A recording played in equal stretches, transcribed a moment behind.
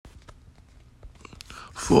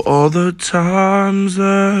For all the times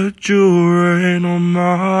that you rain on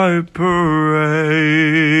my parade,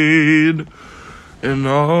 and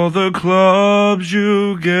all the clubs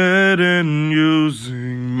you get in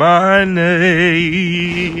using my name.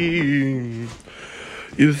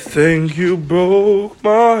 You think you broke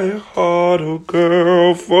my heart, oh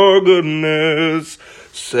girl, for goodness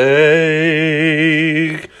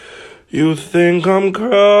sake. You think I'm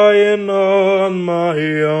crying on my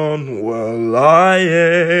own, well I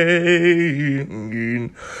ain't.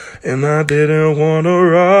 And I didn't want to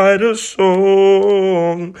write a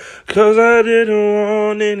song, 'cause I didn't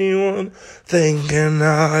want anyone thinking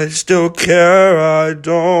I still care. I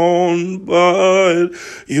don't, but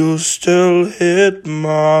you still hit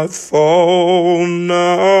my phone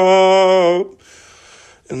up.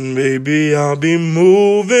 And baby, I'll be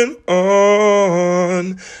moving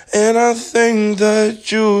on. And I think that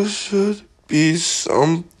you should be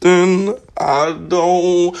something I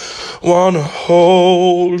don't wanna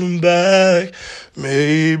hold back.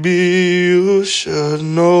 Maybe you should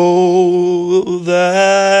know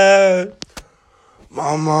that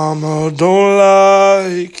my mama don't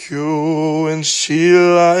like you, and she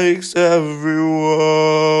likes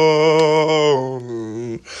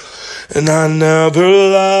everyone. And I never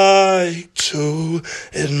like to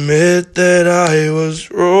admit that I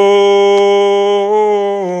was wrong.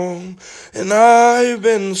 And I've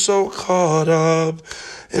been so caught up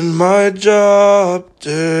in my job,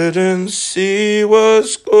 didn't see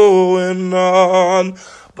what's going on.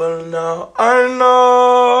 But now I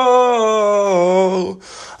know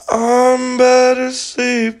I'm better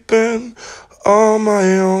sleeping on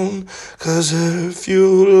my own. 'Cause if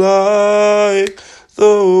you like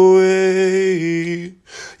the way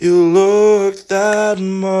you look that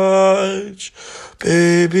much,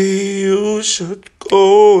 baby, you should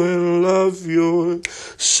go and love yourself.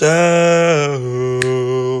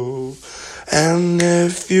 And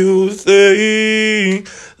if you think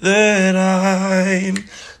that I'm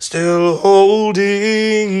still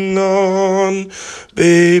holding on,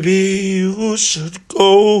 baby, you should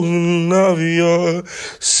go and love yourself.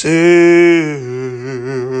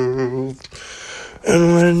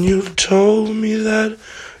 And when you told me that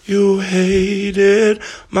you hated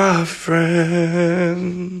my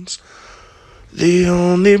friends, the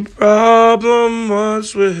only problem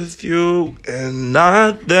was with you and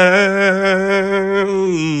not them.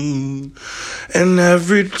 And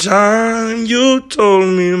every time you told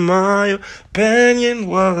me my opinion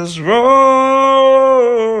was wrong,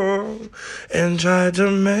 and tried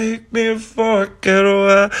to make me forget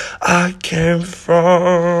where I came from.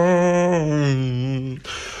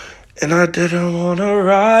 And I didn't want to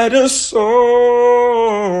write a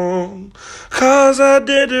song, 'cause I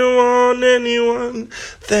didn't want anyone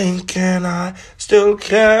thinking I still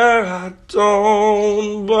care. I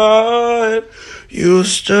don't, but you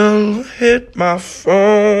still hit my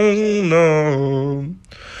phone up.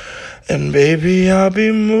 And baby, I'll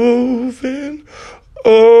be moving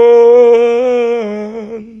on.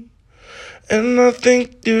 And I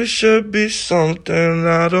think you should be something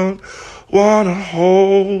I don't wanna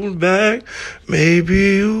hold back.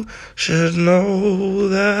 Maybe you should know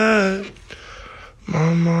that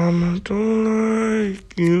my mama don't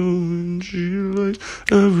like you, and she likes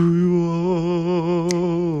everyone.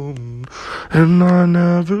 And I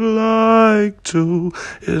never like to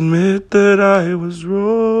admit that I was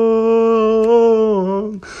wrong.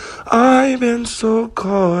 I've been so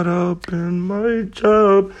caught up in my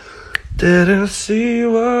job, didn't see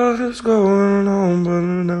what was going on, but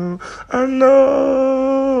now I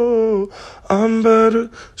know I'm better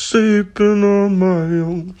sleeping on my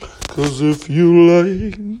own. 'Cause if you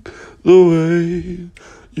like the way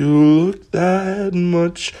you look that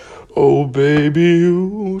much, oh baby,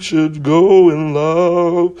 you should go and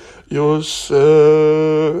love yourself.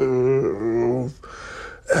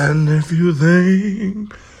 And if you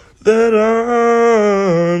think that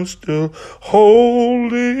I'm still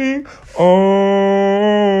holding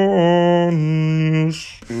on, you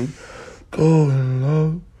should go and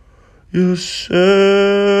love yourself.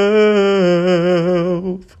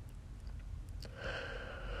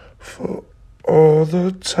 For all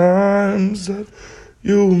the times that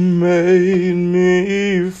you made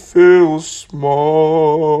me feel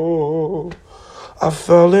small, I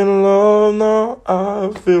fell in love, now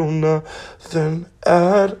I feel nothing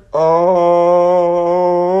at all.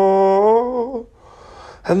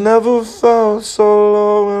 I never felt so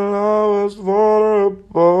low when I was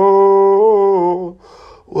vulnerable.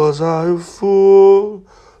 Was I a fool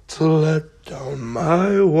to let down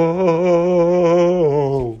my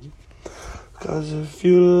wall? 'Cause if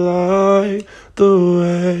you like the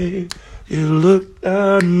way You look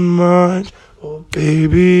that much. Oh,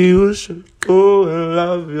 baby, you should go and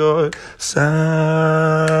love yourself.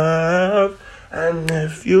 And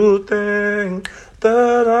if you think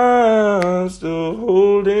that I'm still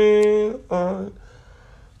holding on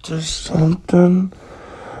to something,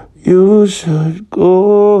 you should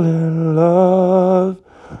go and love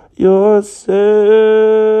yourself.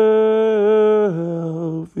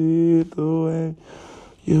 Either way,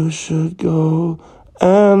 you should go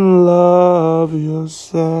and love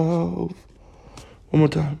yourself. One more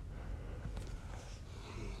time.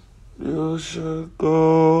 You should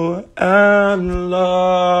go and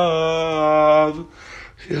love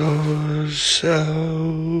yourself.